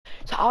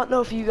I don't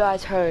know if you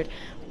guys heard,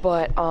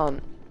 but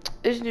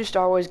there's a new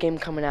Star Wars game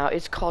coming out.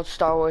 It's called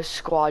Star Wars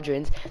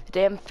Squadrons. The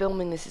day I'm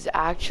filming this is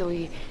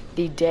actually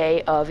the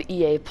day of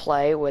EA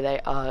Play, where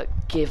they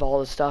give all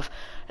the stuff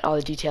and all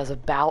the details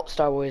about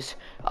Star Wars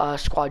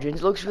Squadrons.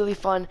 It looks really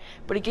fun,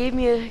 but it gave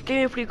me a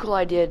pretty cool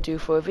idea to do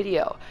for a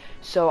video.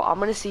 So I'm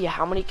gonna see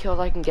how many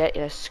kills I can get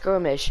in a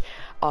skirmish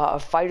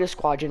of Fighter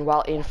Squadron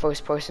while in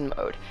first-person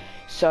mode.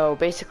 So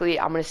basically,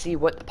 I'm gonna see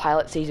what the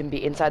pilot sees and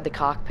be inside the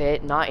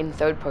cockpit, not in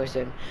third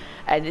person.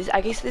 And I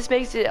guess this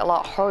makes it a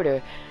lot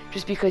harder,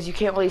 just because you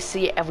can't really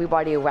see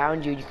everybody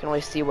around you. You can only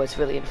see what's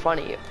really in front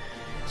of you.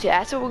 So yeah,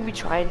 that's what we're gonna be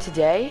trying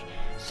today.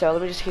 So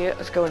let me just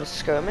let's go into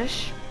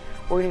skirmish.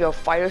 We're gonna go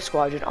Fighter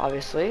Squadron,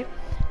 obviously.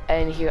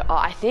 And here,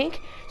 I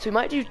think, so we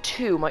might do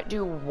two. Might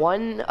do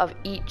one of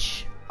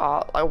each,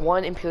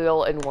 one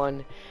Imperial and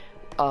one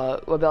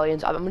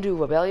Rebellions. I'm gonna do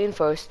Rebellion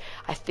first.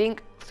 I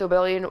think for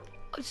Rebellion,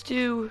 let's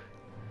do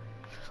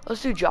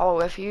Java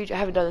Refuge. I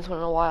haven't done this one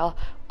in a while.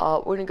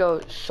 We're gonna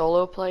go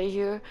solo play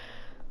here.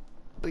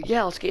 But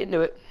yeah, let's get into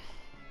it.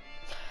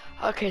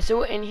 Okay, so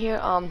we're in here.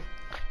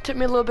 Took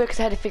me a little bit because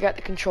I had to figure out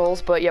the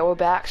controls, but yeah, we're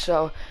back.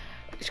 So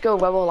let's go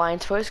Rebel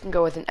Alliance first. Can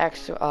go with an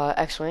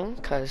X-wing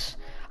because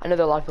I know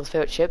they're a lot of people's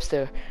favorite ships.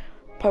 They're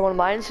probably one of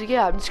mine. So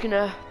yeah, I'm just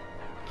gonna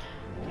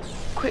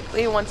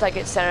quickly, once I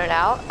get centered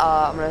out,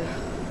 I'm gonna.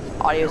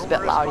 Audio's a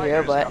bit loud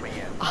here, but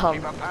so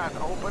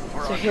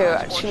here,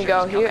 I'm just gonna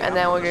go here, and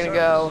then we're gonna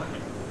go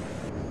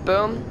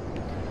boom,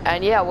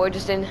 and yeah, we're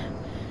just in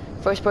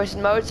first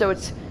person mode, so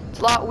it's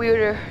a lot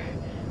weirder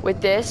with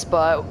this,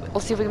 but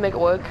we'll see if we can make it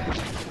work.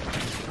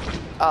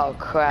 Oh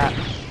crap.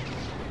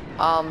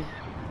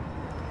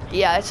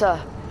 Yeah, it's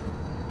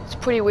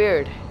pretty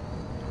weird,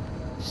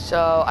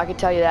 so I can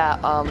tell you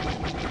that.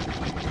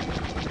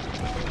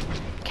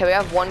 Okay, we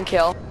have one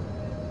kill.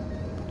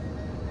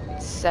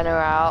 Center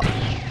out.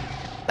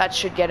 That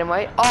should get him,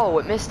 right? Oh,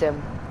 it missed him.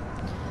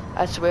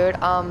 That's weird.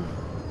 Oh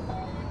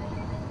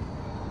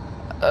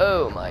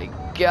my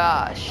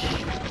gosh.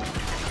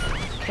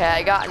 Okay,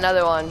 I got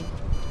another one.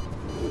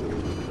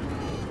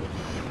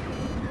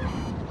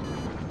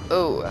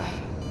 Ooh.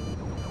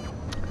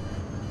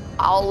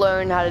 I'll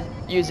learn how to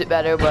use it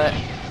better, but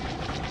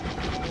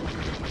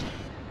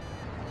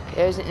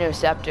there's an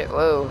interceptor.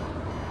 Whoa.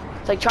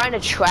 It's like trying to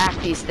track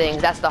these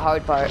things. That's the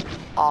hard part.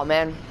 Oh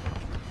man.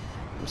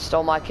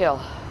 Stole my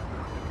kill.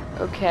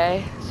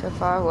 Okay, so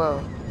far,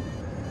 whoa.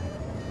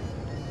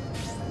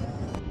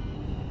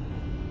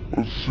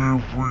 Let's see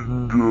if we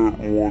can get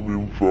one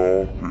in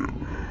Falcon.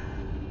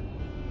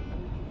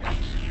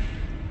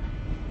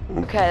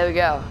 Okay, there we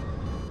go.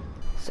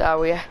 So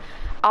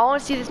I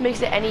want to see if this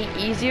makes it any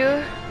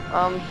easier.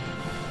 I've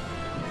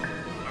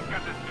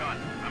got this done.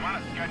 I'm on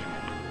a schedule.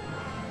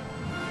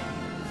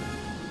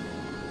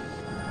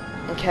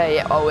 Okay,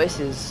 yeah, oh,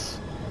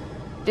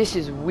 this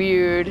is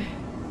weird.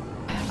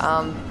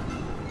 I'm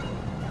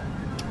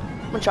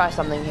gonna try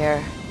something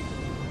here.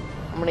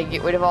 I'm gonna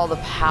get rid of all the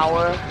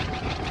power.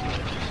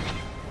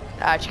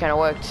 That actually kind of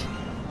worked.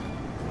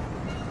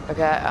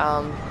 Okay,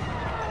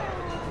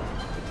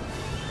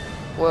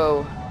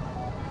 whoa.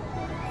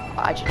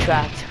 I just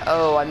tracked.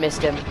 Oh, I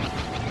missed him.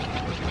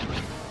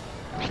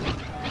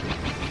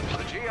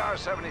 The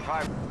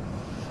GR-75.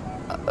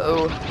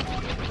 Uh-oh.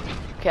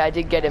 Okay, I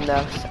did get him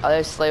though. Oh,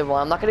 there's Slave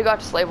One. I'm not gonna go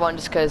after Slave One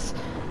just because.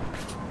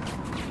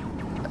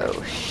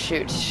 Oh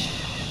shoot.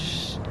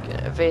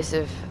 Get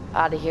evasive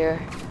out of here.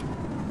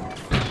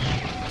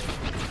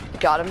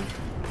 Got him.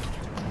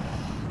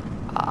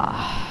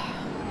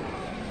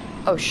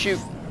 Oh shoot.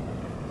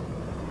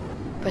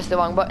 Pressed the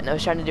wrong button. I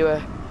was trying to do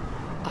a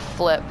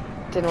flip.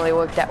 Didn't really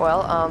work that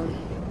well.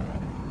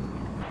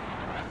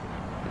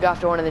 Go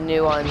after one of the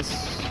new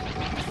ones.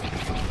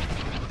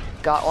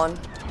 Got one.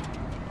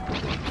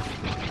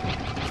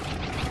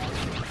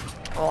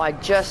 Oh, I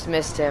just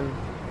missed him.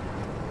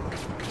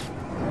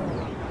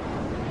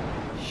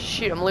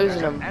 Shoot, I'm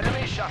losing him.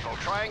 Enemy shuttle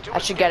trying to I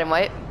should get him,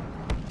 right?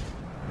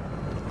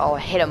 Oh, I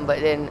hit him, but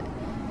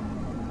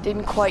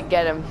didn't quite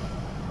get him.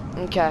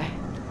 Okay.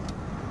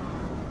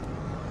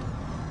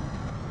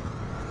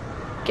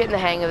 Getting the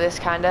hang of this,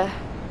 kinda.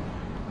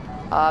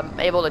 I'm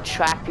able to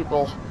track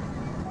people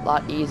a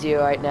lot easier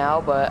right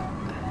now, but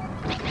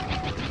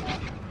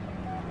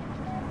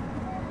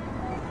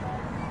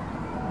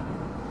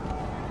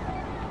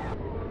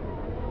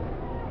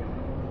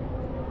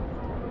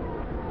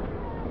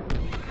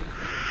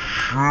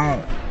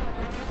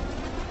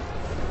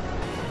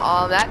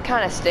that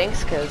kind of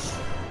stinks, cause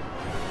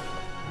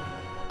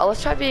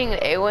let's try being an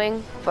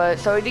A-wing. But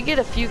so we did get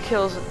a few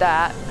kills with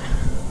that.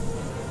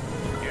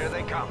 Here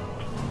they come.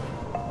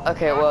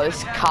 Okay, well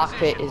this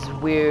cockpit is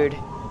weird.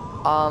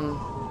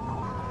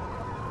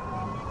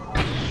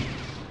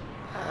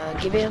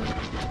 Give him.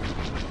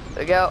 There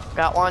we go.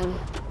 Got one.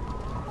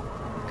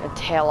 Gonna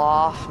tail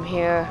off from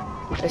here.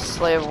 There's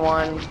Slave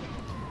One.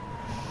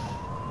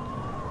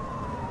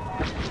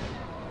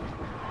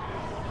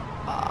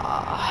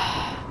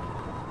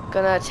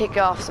 Gonna take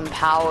off some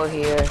power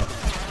here.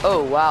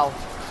 Oh wow,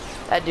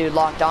 that dude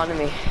locked onto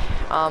me.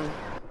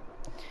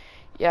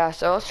 Yeah,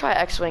 so let's try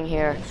X-wing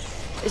here.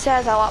 This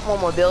has a lot more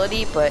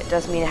mobility, but it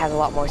doesn't mean it has a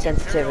lot more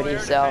sensitivity,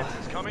 so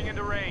Coming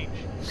into range.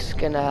 just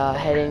gonna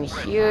head in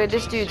here.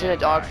 This dude's in a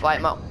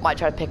dogfight. Might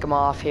try to pick him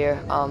off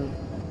here.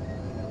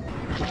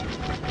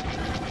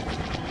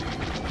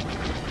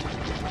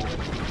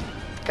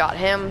 Got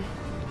him.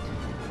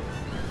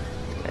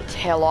 Gonna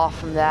tail off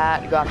from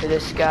that. Go after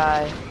this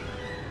guy.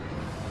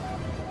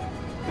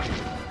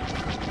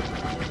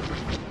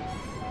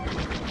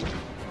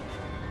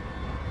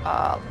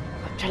 I'm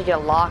trying to get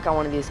a lock on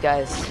one of these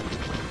guys.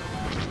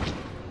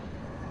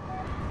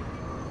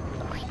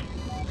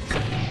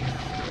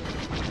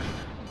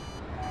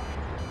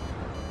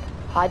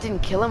 I didn't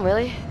kill him,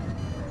 really?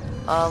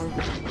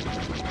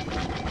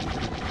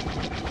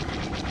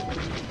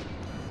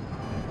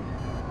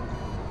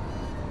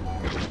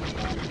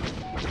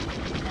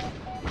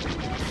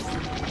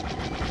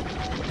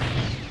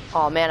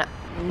 Oh man,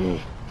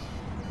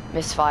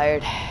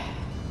 misfired.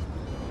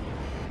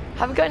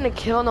 Haven't gotten a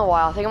kill in a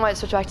while. I think I might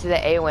switch back to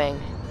the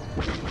A-wing.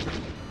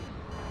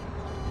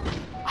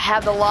 I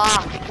have the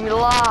lock. Give me the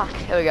lock.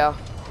 There we go.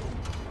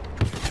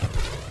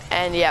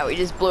 And yeah, we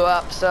just blew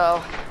up,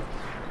 so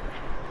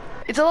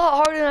it's a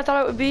lot harder than I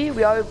thought it would be.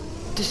 We are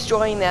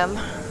destroying them,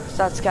 so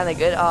that's kind of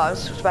good.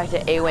 Let's switch back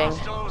to A-wing.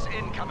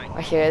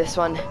 Right here, this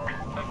one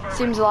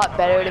seems a lot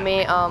better to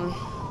me.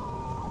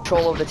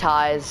 Control of the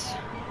ties.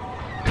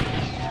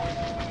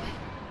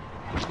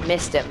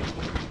 Missed him.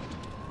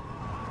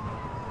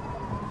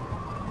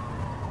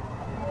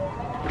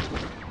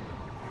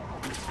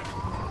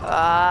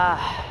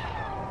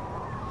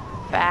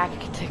 Back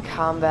to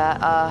combat.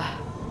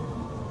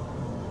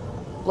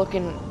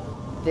 Looking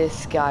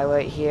this guy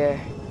right here.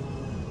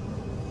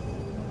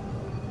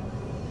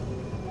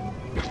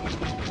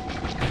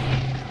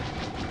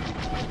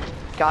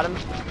 Got him.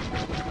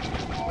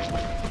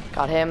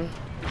 Got him.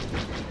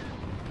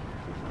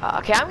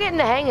 Okay, I'm getting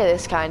the hang of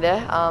this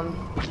kinda.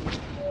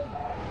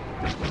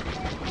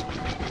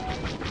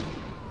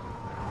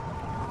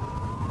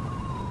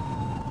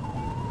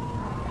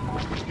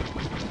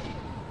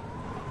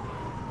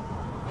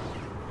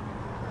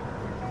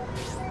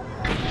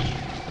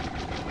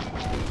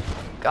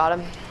 Got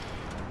him.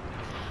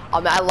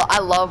 I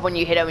love when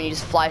you hit him and you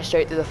just fly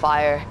straight through the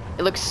fire.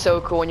 It looks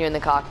so cool when you're in the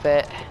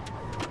cockpit.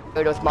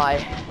 Good with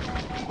my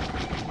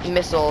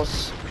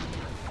missiles.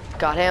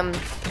 Got him.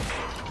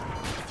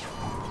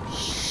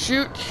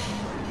 Shoot.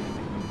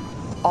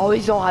 Oh,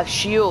 these don't have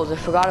shields. I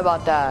forgot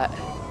about that.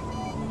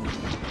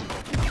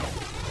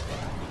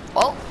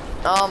 Well,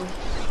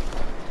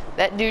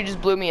 that dude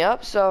just blew me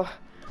up, so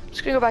I'm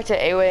just gonna go back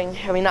to A-wing.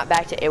 I mean, not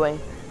back to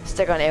A-wing.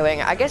 Stick on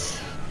A-wing. I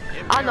guess,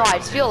 I don't know, I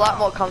just feel a lot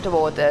more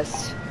comfortable with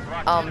this.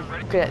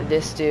 Look at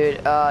this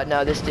dude.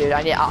 No, this dude.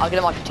 I'll get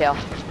him off your tail.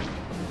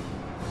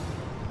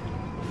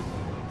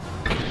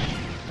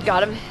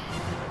 Got him.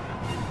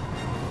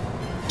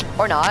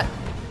 Or not.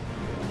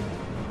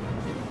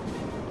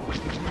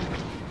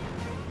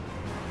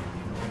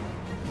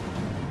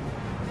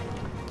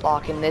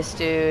 Locking this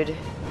dude.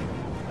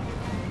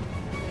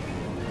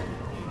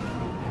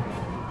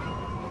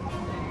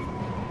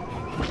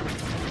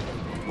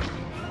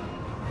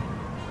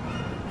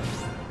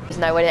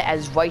 And I read it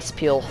as rice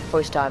peel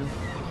first time.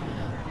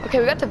 Okay,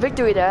 we got the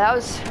victory there.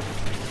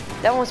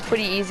 That one was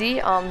pretty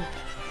easy.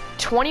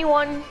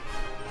 21.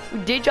 We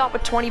did drop a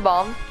 20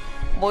 bomb,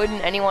 more than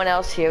anyone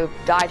else here.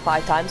 Died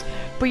 5 times,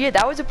 but yeah,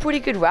 that was a pretty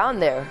good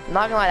round there. I'm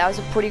not gonna lie, that was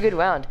a pretty good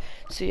round.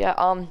 So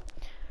yeah,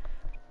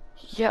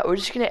 yeah, we're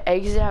just gonna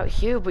exit out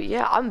here. But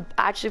yeah, I'm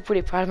actually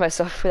pretty proud of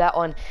myself for that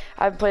one.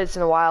 I haven't played this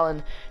in a while,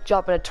 and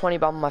dropping a 20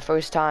 bomb on my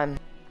first time.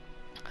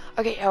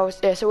 Okay,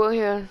 yeah, so we're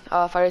here in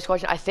Fighter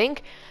Squadrons. I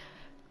think.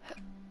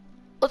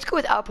 Let's go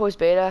with Outpost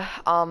Beta.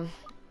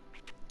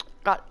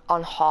 Not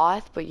on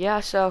Hoth, but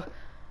yeah, so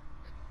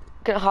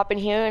gonna hop in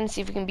here and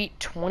see if we can beat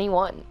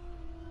 21.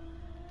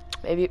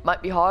 Maybe it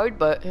might be hard,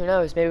 but who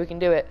knows? Maybe we can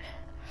do it.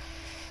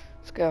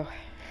 Let's go.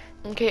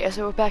 Okay,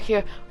 so we're back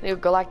here with the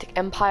Galactic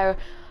Empire.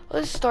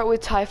 Let's start with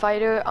TIE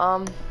Fighter.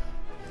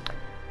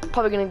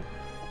 Probably gonna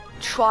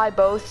try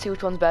both, see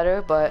which one's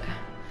better, but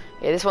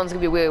yeah, this one's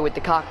gonna be weird with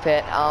the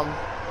cockpit.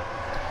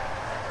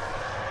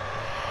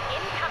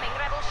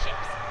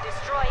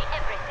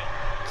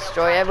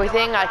 Destroy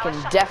everything. I can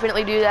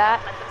definitely do that.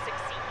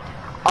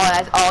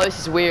 Oh, this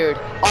is weird.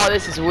 Oh,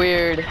 this is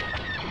weird.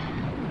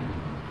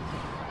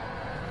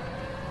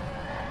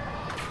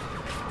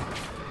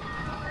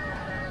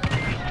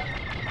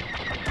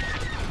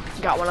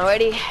 Got one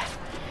already.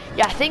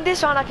 Yeah, I think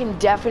this round I can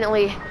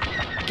definitely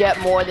get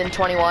more than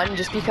 21,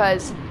 just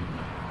because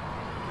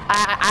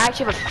I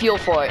actually have a feel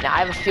for it now. I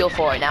have a feel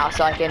for it now,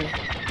 so I can.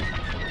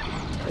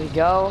 There we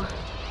go.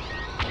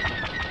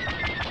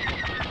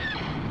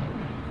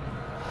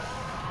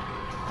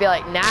 I feel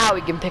like now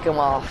we can pick them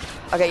off.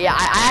 Okay, yeah,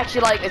 I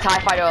actually like the TIE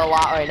Fighter a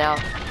lot right now.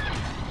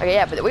 Okay,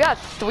 yeah, but we got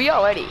 3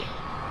 already.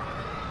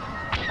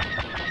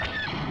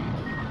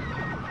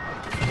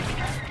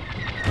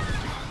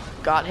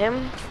 Got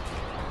him.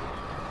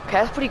 Okay,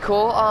 that's pretty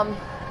cool.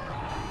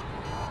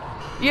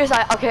 Yes,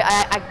 I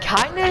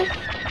kinda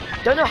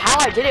don't know how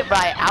I did it, but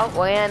I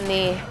outran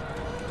the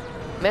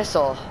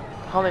missile.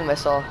 Homing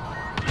missile.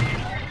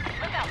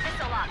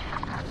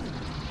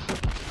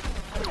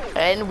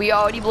 And we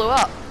already blew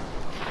up.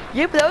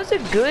 Yeah, but that was a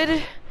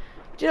good...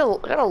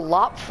 got a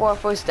lot for our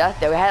first death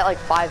there. We had like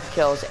 5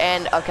 kills.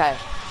 And, okay,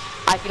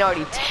 I can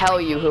already tell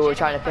you who we're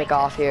trying to pick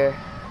off here.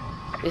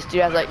 This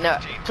dude has like, no,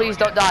 please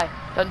don't die.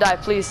 Don't die,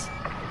 please.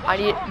 I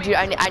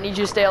need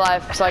you to stay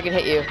alive so I can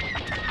hit you.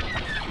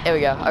 There we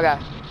go, okay.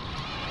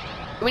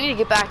 We need to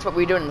get back to what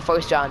we were doing in the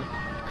first round.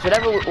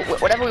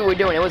 Whatever we were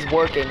doing, it was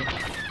working.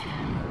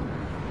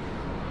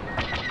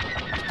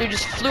 This dude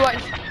just flew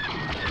out.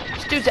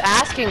 This dude's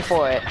asking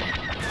for it.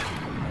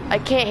 I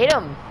can't hit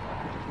him.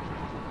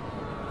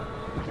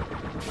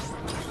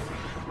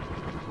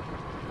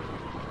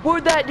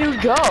 Where'd that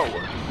dude go?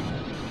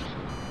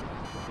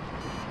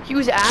 He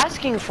was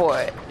asking for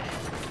it.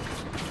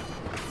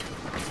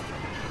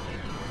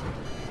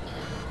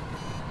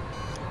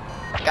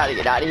 Gotta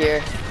get out of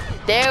here.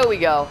 There we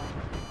go.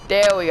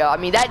 There we go. I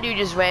mean, that dude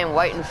just ran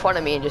right in front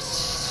of me and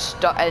just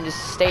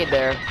stayed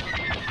there.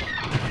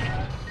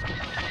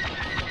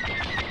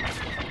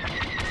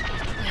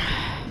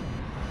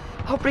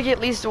 Hope to get at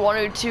least 1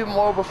 or 2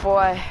 more before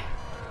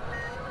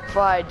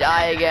I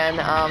die again.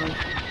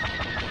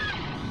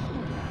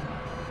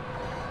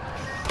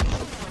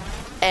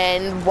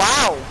 And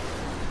wow,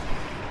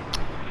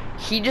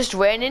 he just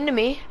ran into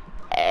me,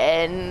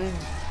 and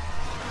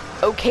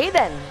okay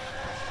then.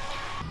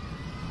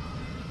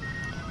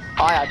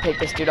 Oh, I gotta pick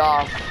this dude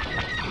off.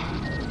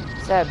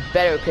 So I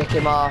better pick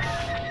him off.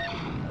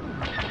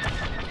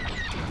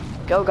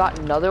 Go, got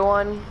another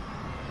one.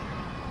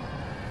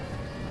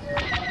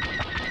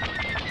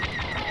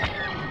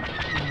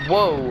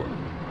 Whoa.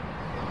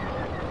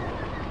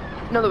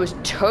 No, there was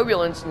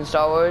turbulence in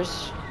Star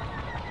Wars.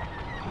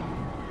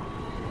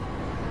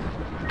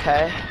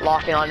 Okay,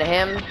 locking onto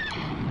him.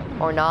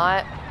 Or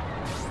not.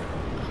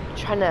 I'm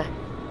trying to...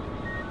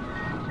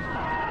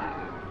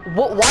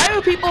 What? Why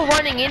are people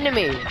running into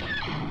me?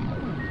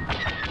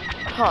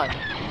 Huh.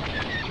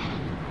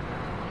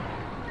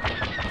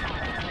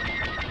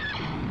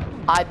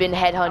 I've been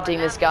headhunting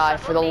this guy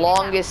for the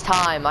longest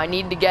time. I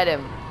need to get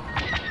him.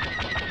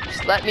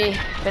 Just let me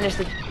finish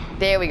the...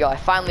 There we go. I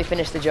finally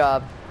finished the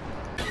job.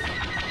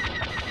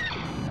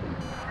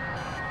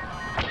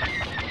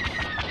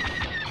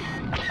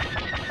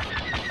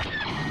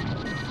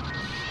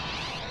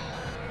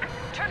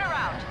 Turn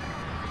around.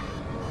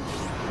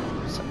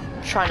 So,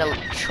 I'm trying to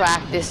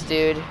track this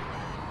dude.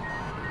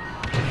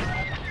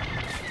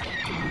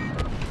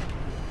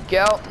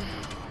 Go.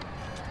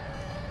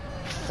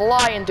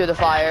 Flying through the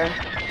fire.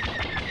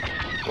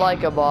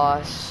 Like a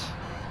boss.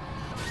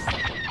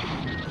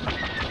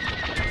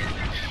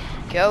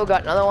 Go,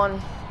 got another one.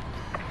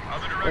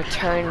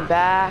 Return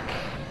back.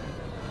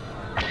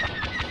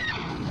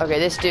 Okay,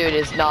 this dude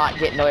is not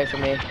getting away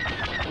from me.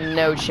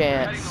 No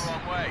chance.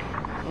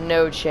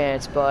 No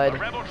chance, bud.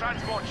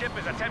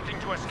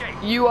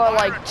 You are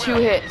like 2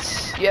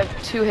 hits. You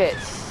have 2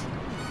 hits.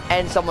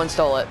 And someone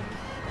stole it.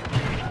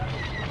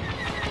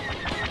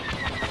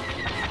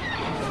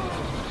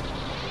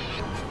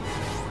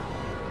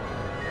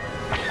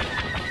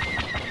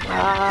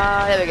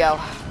 There we go.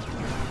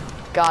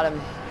 Got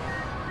him.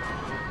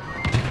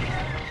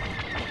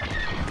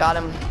 Got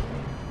him.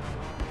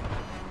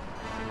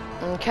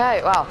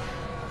 Okay, wow.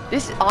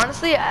 This,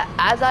 honestly,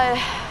 as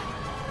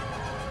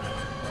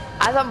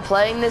I'm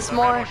playing this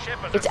more,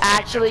 it's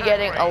actually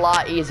getting a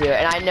lot easier.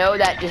 And I know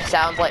that just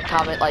sounds like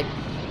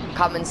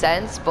common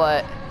sense,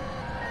 but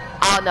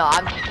I don't know.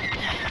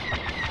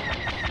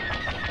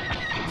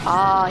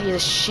 He's a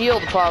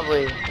shield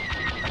probably.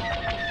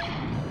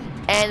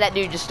 And that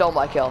dude just stole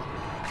my kill.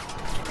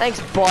 Thanks,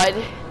 bud.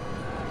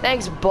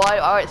 Thanks, bud.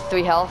 Alright,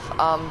 3 health.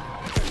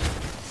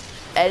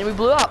 And we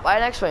blew up. I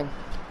had an X-Wing.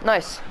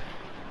 Nice.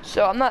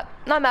 So I'm not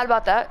mad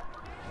about that.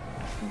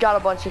 Got a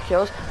bunch of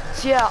kills.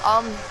 So yeah,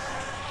 I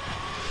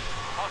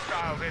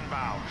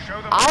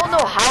don't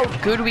know how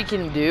good we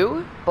can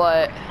do,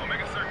 but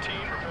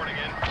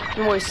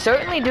we're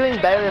certainly doing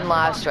better than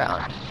last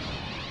round.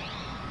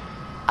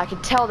 I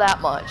can tell that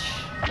much.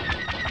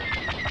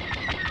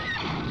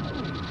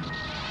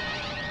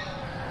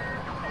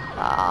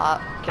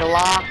 Get a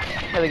lock.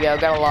 There we go,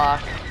 got a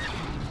lock.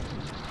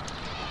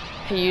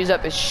 He used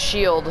up his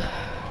shield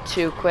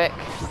too quick.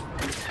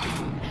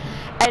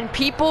 And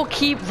people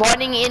keep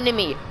running into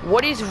me.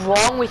 What is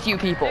wrong with you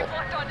people?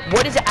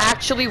 What is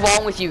actually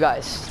wrong with you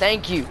guys?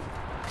 Thank you.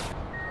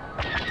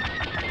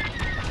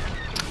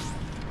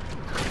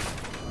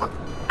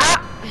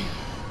 Ah!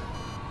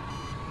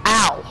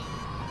 Ow.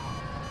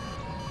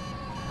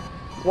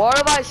 What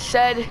have I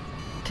said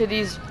to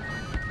these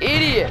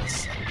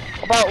idiots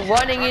about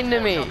running into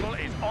me?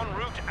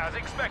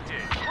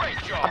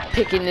 I'm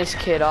picking this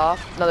kid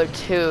off. Another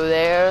 2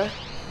 there.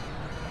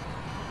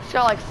 He's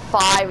got like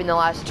 5 in the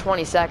last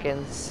 20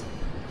 seconds.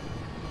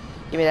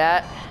 Give me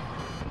that.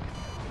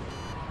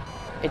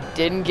 It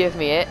didn't give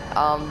me it.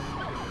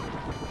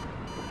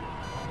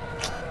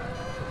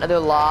 Another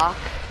lock.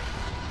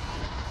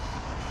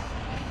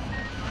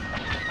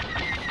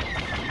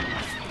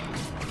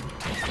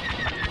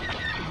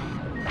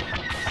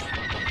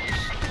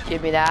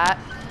 Give me that.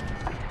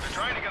 They're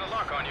trying to get a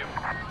lock on you.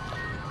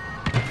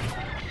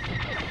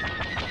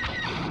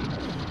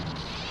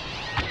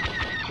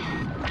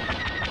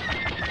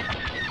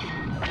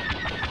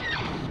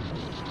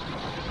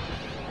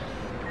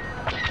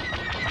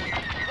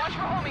 Watch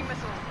for homing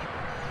missiles.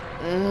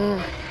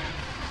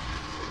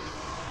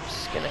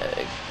 Just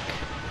gonna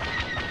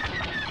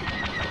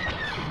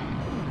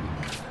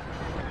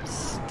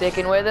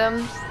sticking with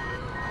him.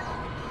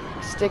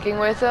 Sticking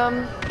with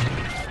him.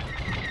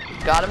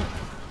 Got him.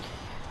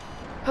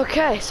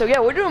 Okay, so yeah,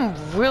 we're doing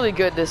really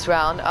good this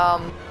round.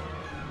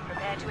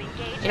 Prepare to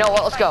engage. You know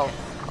what? Let's go.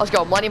 Let's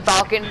go. Millennium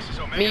Falcon.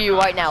 Me, you,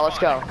 right now. Let's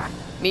go.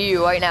 Me,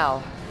 you, right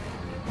now.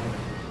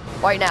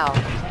 Right now.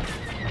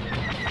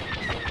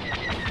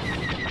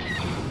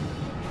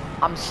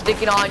 I'm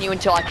sticking on you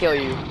until I kill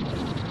you.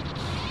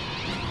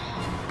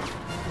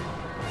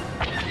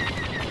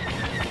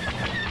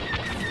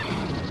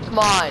 Come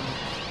on.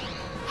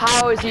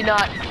 How is he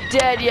not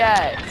dead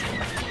yet?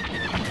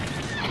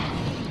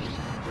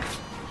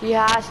 He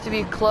has to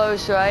be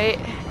close, right?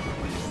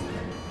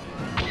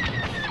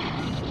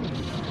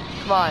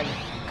 Come on.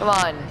 Come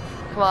on.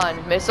 Come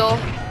on. Missile.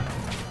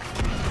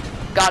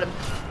 Got him.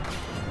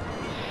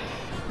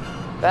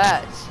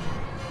 Bats.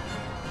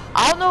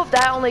 I don't know if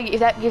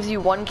that gives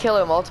you one kill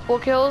or multiple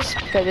kills,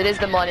 because it is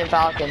the Millennium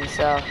Falcon,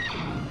 so.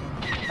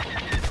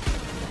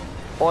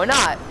 Or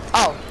not.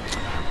 Oh.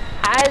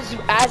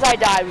 As I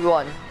died, we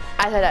won.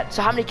 As I died.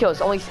 So how many kills?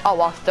 Only, oh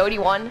wow,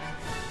 31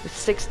 with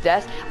 6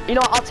 deaths. You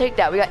know what, I'll take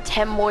that. We got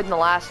 10 more than the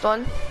last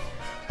one.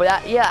 But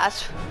that, yeah,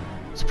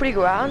 it's a pretty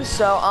good round.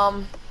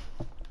 So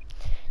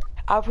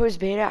Outpost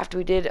Beta after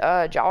we did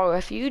Java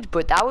Refuge,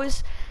 but that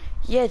was,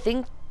 yeah, I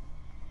think,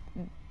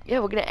 yeah,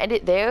 we're gonna end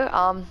it there.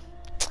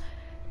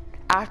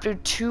 After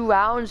 2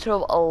 rounds,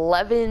 total of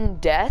 11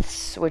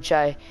 deaths, which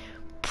I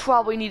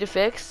probably need to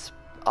fix.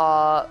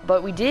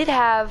 But we did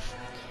have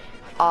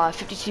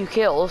 52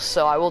 kills,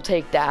 so I will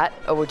take that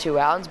over 2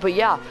 rounds. But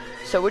yeah,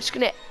 so we're just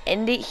gonna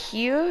end it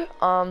here.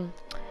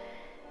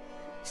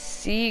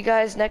 See you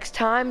guys next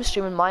time,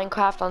 streaming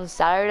Minecraft on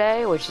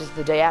Saturday, which is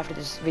the day after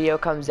this video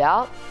comes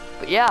out.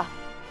 But yeah,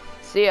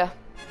 see ya.